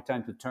them more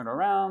time to turn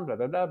around, blah,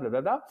 blah, blah, blah,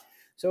 blah, blah.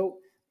 So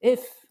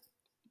if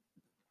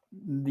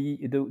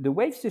the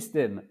wave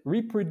system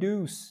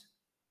reproduce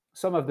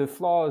some of the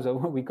flaws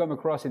of what we come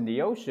across in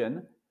the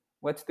ocean,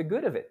 what's the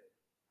good of it?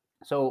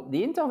 So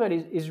the interval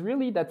is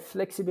really that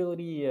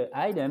flexibility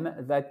item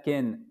that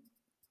can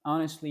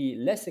honestly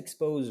less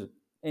expose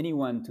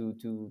anyone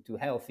to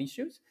health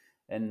issues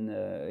and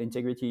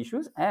integrity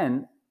issues,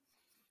 and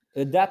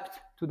adapt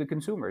to the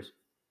consumers.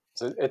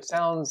 So it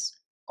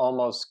sounds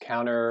almost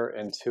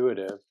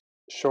counterintuitive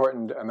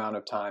shortened amount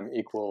of time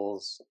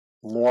equals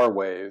more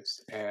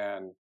waves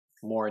and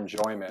more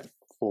enjoyment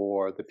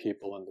for the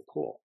people in the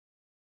pool.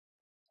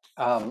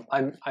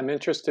 I'm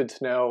interested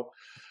to know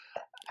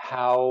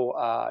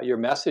how your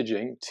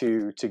messaging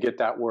to get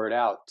that word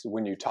out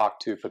when you talk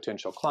to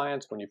potential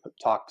clients, when you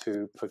talk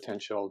to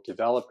potential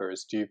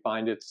developers. Do you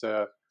find it's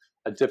a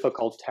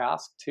difficult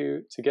task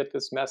to get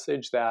this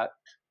message that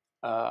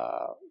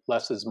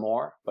less is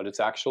more, but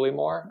it's actually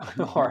more,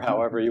 or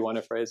however you want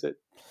to phrase it?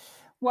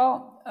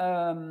 Well,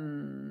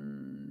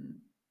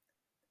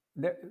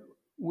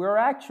 we're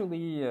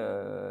actually,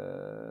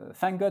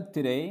 thank God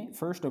today,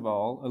 first of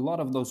all, a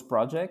lot of those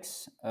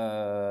projects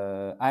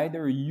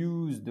either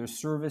use the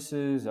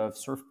services of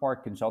surf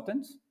park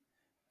consultants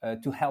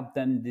to help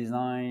them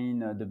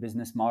design the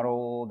business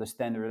model, the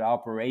standard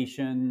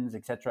operations,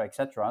 etc.,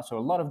 etc. So a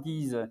lot of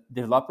these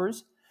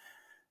developers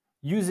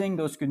using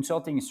those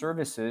consulting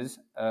services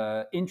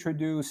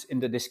introduce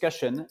in the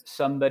discussion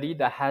somebody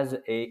that has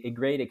a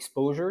great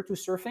exposure to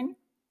surfing.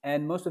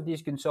 And most of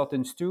these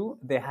consultants too,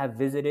 they have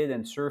visited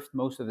and surfed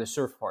most of the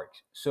surf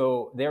parks.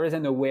 So there is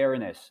an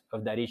awareness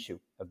of that issue,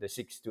 of the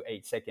 6 to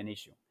 8 second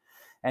issue.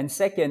 And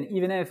second,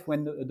 even if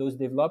when those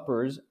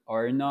developers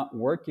are not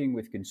working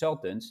with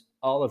consultants,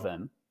 all of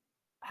them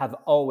have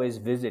always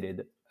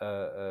visited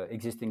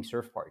existing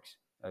surf parks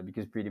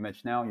because pretty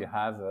much now you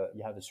have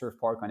a surf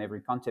park on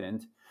every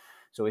continent.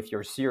 So if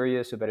you're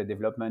serious about a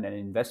development and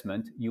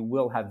investment, you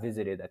will have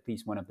visited at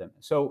least one of them.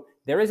 So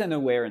there is an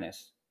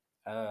awareness.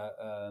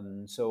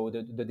 So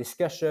the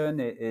discussion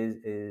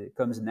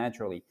comes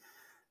naturally.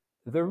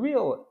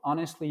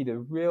 Honestly, the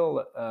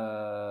real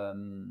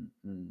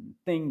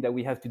thing that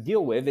we have to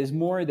deal with is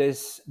more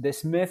this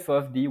myth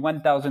of the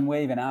 1,000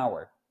 wave an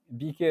hour.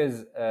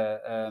 Because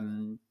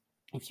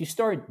if you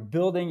start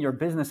building your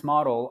business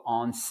model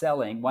on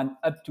selling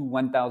up to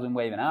 1,000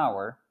 wave an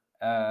hour,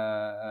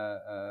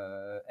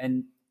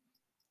 and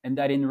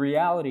that in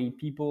reality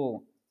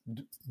people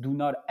do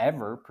not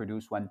ever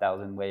produce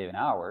 1,000 wave an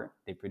hour.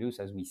 They produce,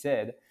 as we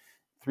said,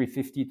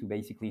 350 to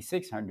basically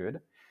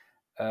 600.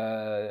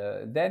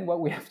 Then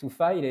what we have to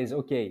fight is,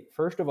 okay,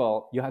 first of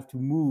all, you have to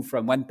move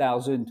from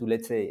 1,000 to,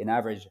 let's say, an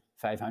average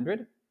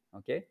 500,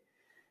 okay?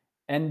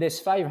 And this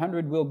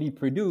 500 will be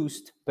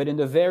produced, but in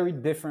a very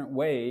different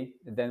way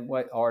than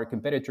what our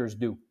competitors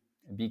do,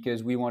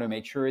 because we want to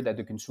make sure that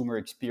the consumer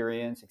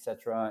experience,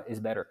 etc., is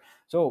better.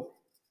 So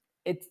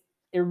it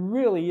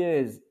really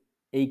is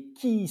a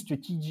key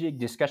strategic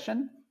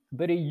discussion,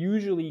 but it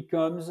usually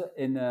comes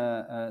in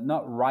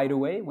not right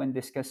away when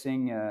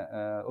discussing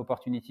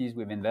opportunities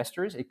with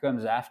investors. It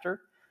comes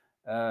after,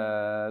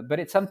 but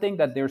it's something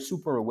that they're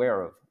super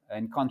aware of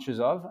and conscious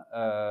of,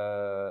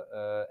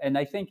 and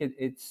I think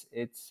it's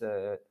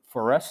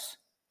for us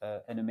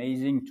an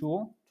amazing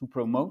tool to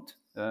promote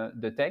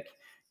the tech,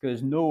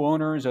 because no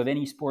owners of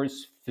any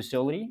sports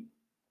facility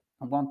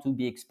want to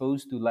be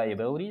exposed to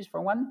liabilities,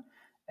 for one.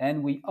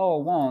 And we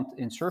all want,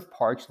 in surf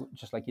parks,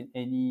 just like in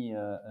any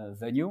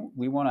venue,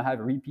 we want to have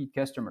repeat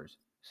customers.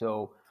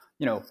 So,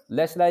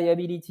 less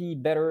liability,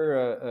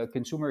 better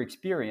consumer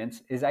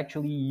experience is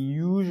actually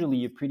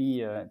usually a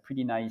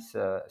pretty nice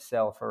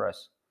sell for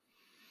us.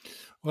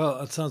 Well,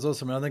 it sounds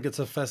awesome. I think it's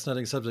a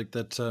fascinating subject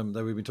that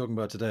we've been talking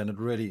about today, and it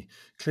really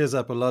clears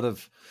up a lot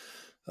of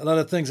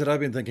things that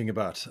I've been thinking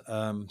about.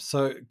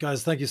 So,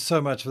 guys, thank you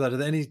so much for that. Is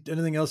there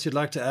anything else you'd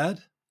like to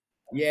add?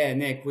 Yeah,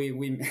 Nick, we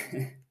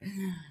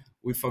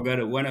we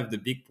forgot one of the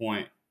big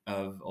point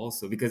of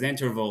also, because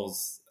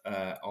intervals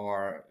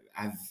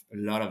have a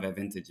lot of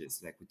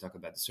advantages. Like we talk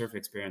about the surf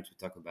experience, we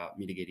talk about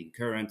mitigating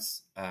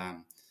currents,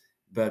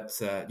 but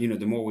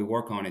the more we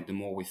work on it, the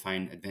more we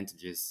find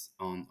advantages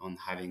on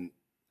having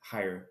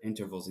higher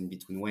intervals in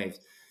between waves.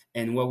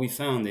 And what we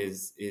found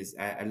is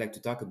I'd like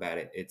to talk about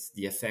it. It's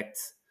the effect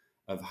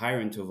of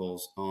higher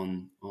intervals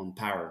on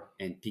power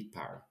and peak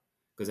power,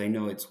 because I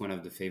know it's one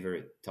of the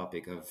favorite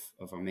topic of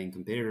our main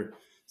competitor.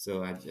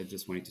 So I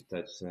just wanted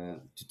to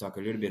talk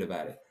a little bit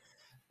about it.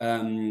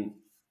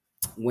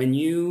 When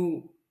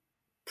you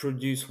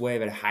produce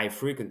wave at a high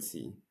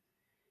frequency,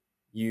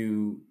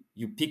 you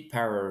peak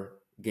power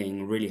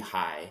gain really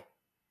high,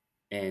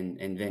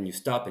 and then you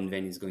stop, and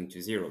then it's going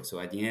to zero. So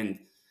at the end,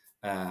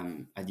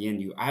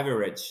 your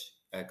average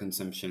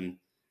consumption,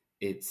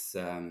 it's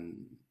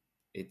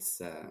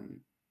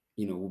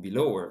will be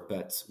lower.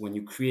 But when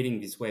you're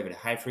creating this wave at a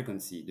high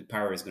frequency, the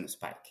power is going to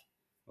spike.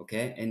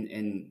 Okay,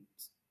 and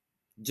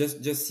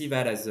just see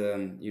that as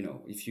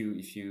if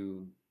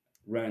you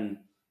run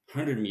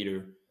 100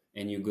 meter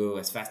and you go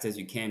as fast as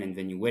you can, and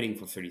then you're waiting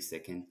for 30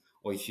 seconds,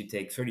 or if you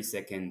take 30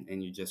 seconds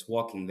and you're just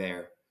walking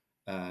there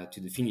to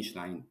the finish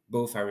line,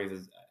 both are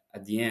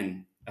at the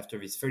end. After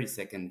this 30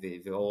 seconds,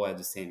 they all at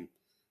the same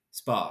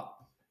spot,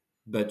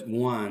 but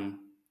one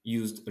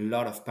used a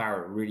lot of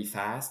power really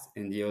fast,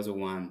 and the other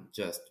one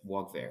just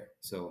walked there.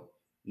 So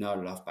not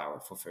a lot of power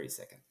for 30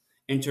 seconds.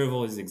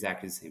 Interval is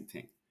exactly the same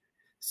thing.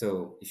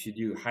 So if you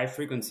do high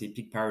frequency,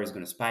 peak power is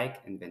going to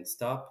spike and then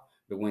stop.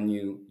 But when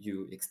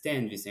you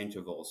extend these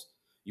intervals,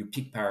 your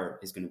peak power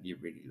is going to be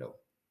really low.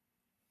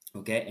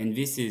 Okay, and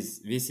this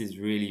is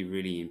really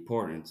really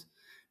important,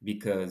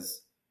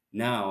 because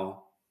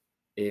now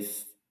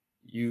if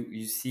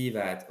you see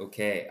that,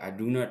 okay, I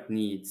do not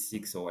need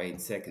 6 or 8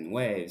 second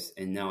waves,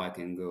 and now I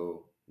can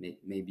go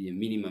maybe a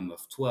minimum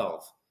of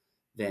 12,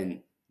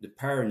 then the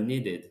power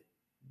needed,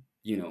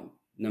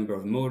 number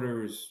of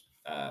motors,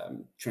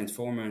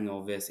 transformer, and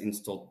all this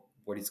installed,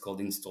 what is called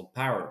installed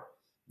power,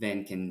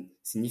 then can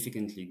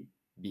significantly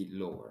be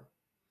lower.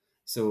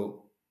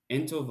 So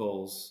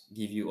intervals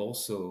give you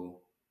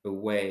also a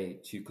way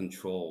to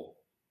control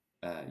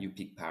your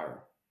peak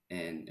power,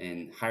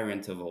 and higher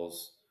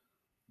intervals,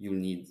 you'll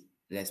need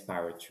less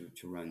power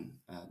to run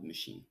the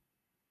machine.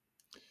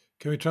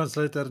 Can we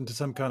translate that into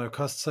some kind of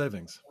cost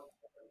savings?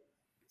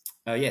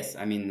 Yes,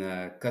 I mean,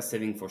 cost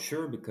saving for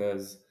sure,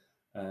 because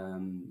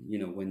when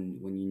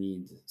you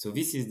need, so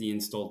this is the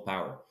installed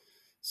power.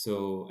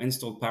 So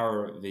installed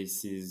power,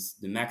 this is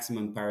the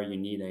maximum power you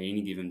need at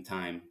any given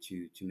time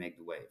to make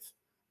the wave,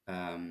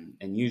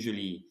 and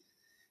usually,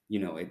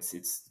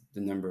 it's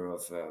the number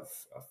of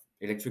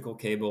electrical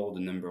cable,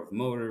 the number of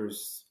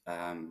motors,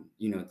 the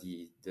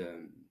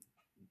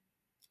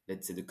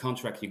let's say the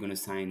contract you're going to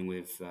sign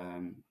with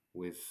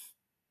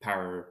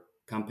power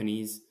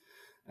companies,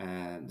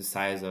 the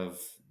size of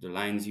the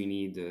lines you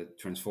need, the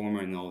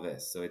transformer, and all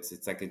this. So it's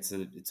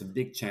a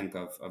big chunk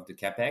of the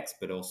capex,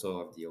 but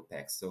also of the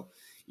opex. So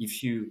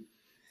if you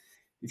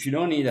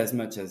don't need as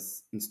much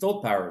as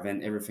installed power,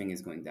 then everything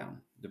is going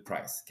down, the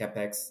price,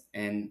 capex,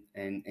 and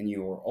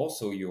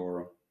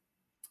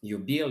your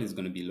bill is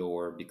going to be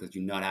lower, because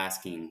you're not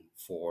asking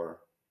for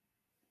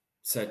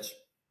such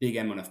big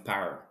amount of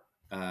power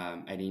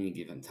at any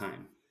given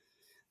time.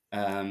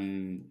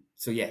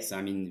 So yes,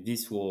 I mean,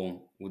 this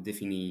will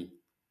definitely,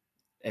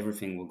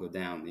 everything will go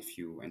down if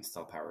your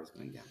install power is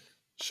going down.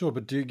 Sure,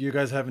 but do you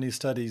guys have any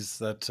studies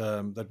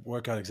that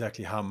work out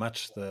exactly how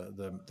much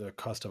the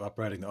cost of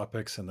operating the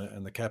OPEX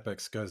and the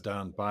CAPEX goes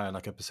down by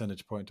like a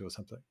percentage point or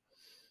something?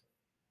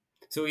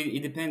 So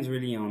it depends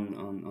really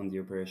on the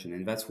operation,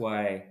 and that's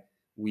why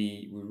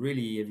we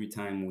really, every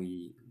time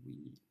we're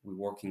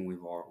working with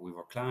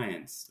our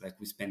clients, like,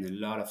 we spend a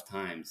lot of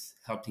times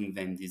helping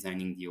them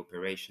designing the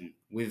operation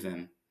with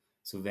them,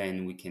 so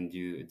then we can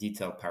do a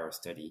detailed power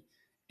study,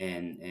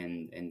 and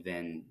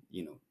then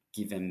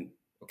give them,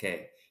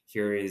 okay,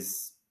 here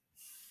is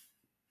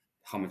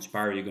how much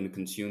power you're going to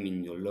consume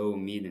in your low,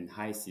 mid, and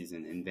high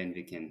season, and then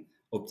they can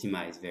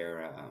optimize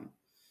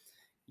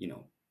you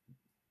know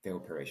their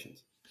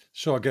operations.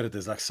 Sure, I get it.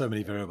 There's like so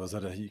many variables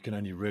that you can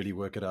only really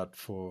work it out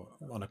for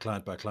on a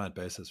client by client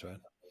basis, right?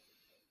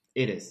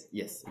 It is,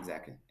 yes,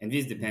 exactly. And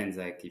this depends,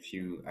 like, if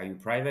you are you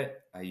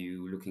private, are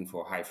you looking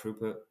for high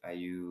throughput, are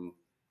you,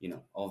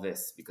 all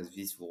this, because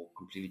this will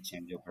completely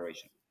change the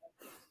operation.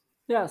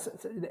 Yes,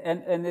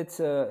 and it's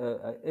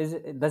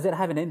does it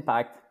have an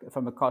impact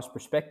from a cost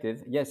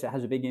perspective? Yes, it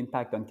has a big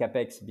impact on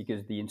capex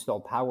because the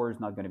installed power is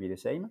not going to be the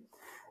same,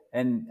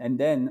 and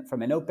then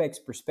from an OPEX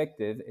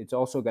perspective, it's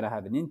also going to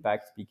have an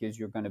impact because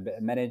you're going to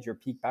manage your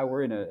peak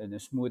power in a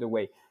smoother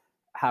way.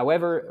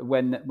 However,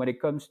 when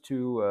it comes to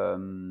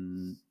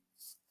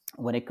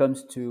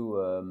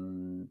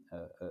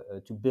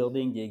to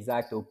building the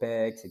exact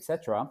OPEX,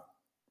 etc.,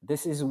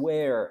 this is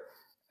where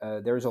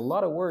there's a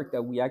lot of work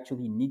that we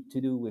actually need to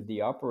do with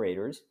the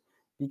operators,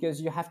 because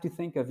you have to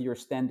think of your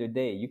standard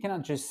day. You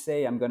cannot just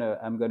say I'm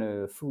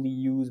gonna fully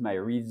use my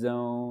reef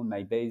zone,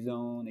 my base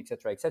zone,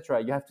 etc.,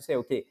 etc. You have to say,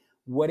 okay,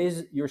 what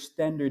is your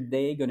standard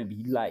day going to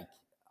be like?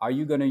 Are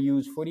you going to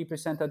use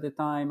 40% of the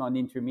time on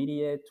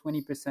intermediate,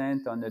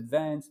 20% on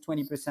advanced,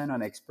 20%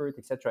 on expert,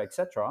 etc.,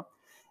 etc.?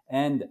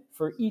 And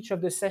for each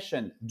of the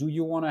session, do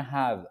you want to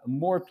have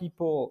more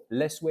people,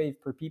 less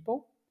wave per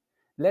people,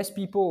 less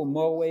people,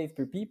 more wave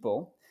per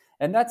people?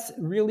 And that's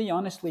really,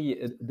 honestly,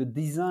 the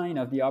design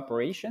of the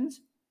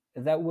operations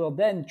that will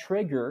then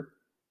trigger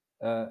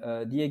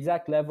the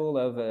exact level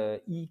of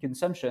E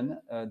consumption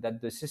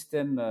that the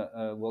system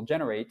will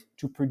generate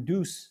to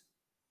produce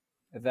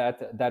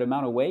that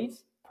amount of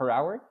waves per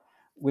hour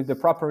with the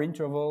proper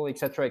interval,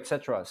 etc.,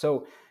 etc.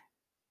 So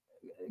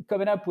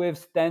coming up with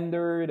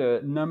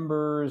standard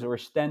numbers or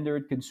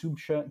standard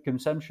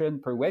consumption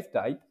per wave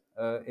type,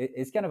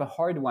 it's kind of a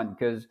hard one,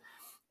 because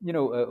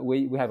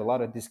we have a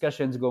lot of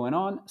discussions going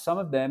on. Some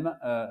of them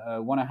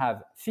want to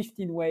have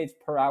 15 waves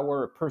per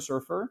hour per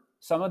surfer.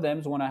 Some of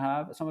them want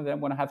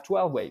to have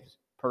 12 waves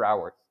per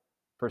hour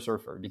per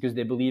surfer because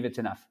they believe it's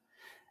enough.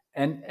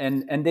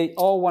 And they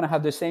all want to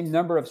have the same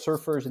number of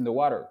surfers in the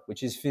water,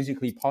 which is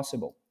physically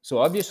possible. So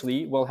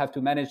obviously, we'll have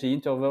to manage the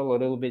interval a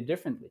little bit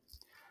differently.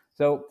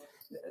 So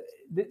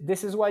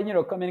this is why,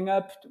 coming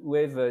up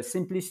with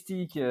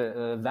simplistic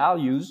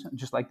values,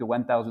 just like the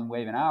 1,000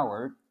 wave an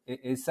hour,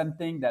 is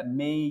something that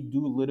may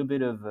do a little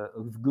bit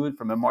of good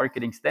from a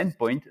marketing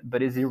standpoint,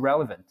 but is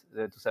irrelevant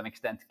to some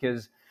extent,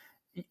 because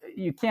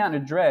you can't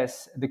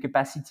address the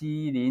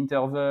capacity, the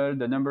interval,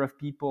 the number of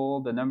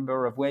people, the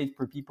number of waves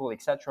per people,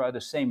 etc.,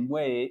 the same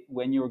way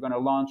when you're going to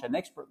launch an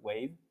expert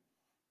wave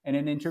and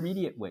an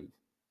intermediate wave.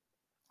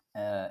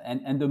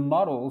 And the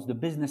models, the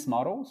business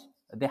models,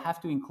 they have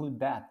to include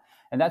that.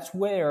 And that's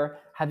where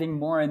having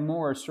more and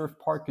more surf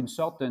park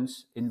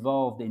consultants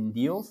involved in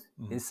deals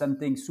is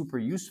something super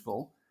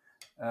useful,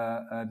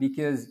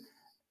 because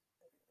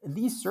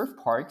these surf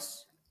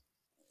parks,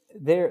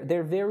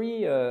 they're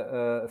very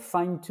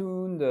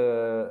fine-tuned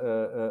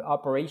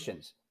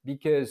operations,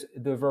 because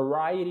the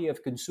variety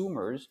of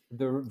consumers,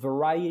 the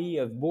variety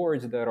of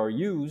boards that are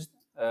used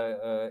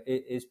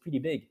is pretty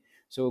big.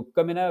 So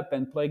coming up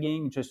and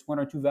plugging just one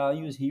or two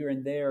values here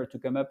and there to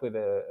come up with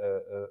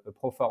a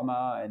pro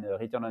forma and a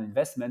return on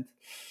investment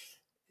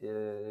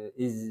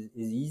is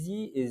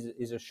easy,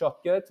 is a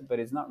shortcut, but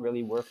it's not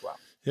really worthwhile.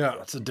 Yeah,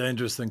 it's a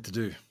dangerous thing to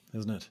do,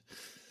 isn't it?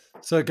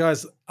 So,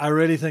 guys, I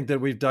really think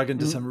that we've dug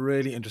into some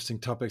really interesting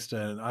topics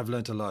today, and I've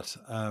learned a lot.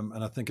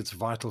 And I think it's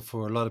vital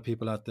for a lot of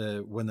people out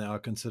there when they are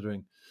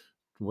considering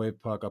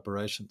wave park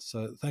operations.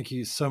 So thank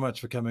you so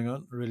much for coming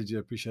on. I really do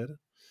appreciate it.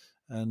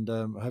 And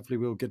hopefully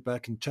we'll get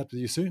back and chat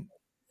with you soon.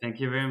 Thank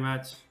you very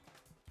much.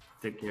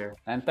 Take care.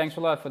 And thanks a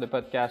lot for the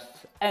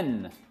podcasts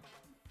and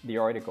the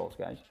articles,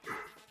 guys.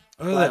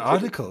 Oh, the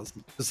articles.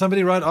 Does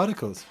somebody write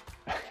articles?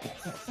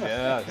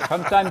 Yeah,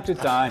 from time to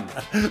time.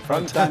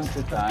 From time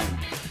to time.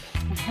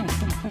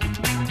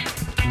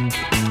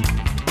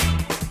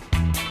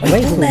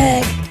 Wave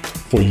Mag.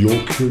 For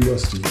your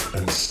curiosity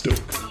and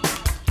stoke.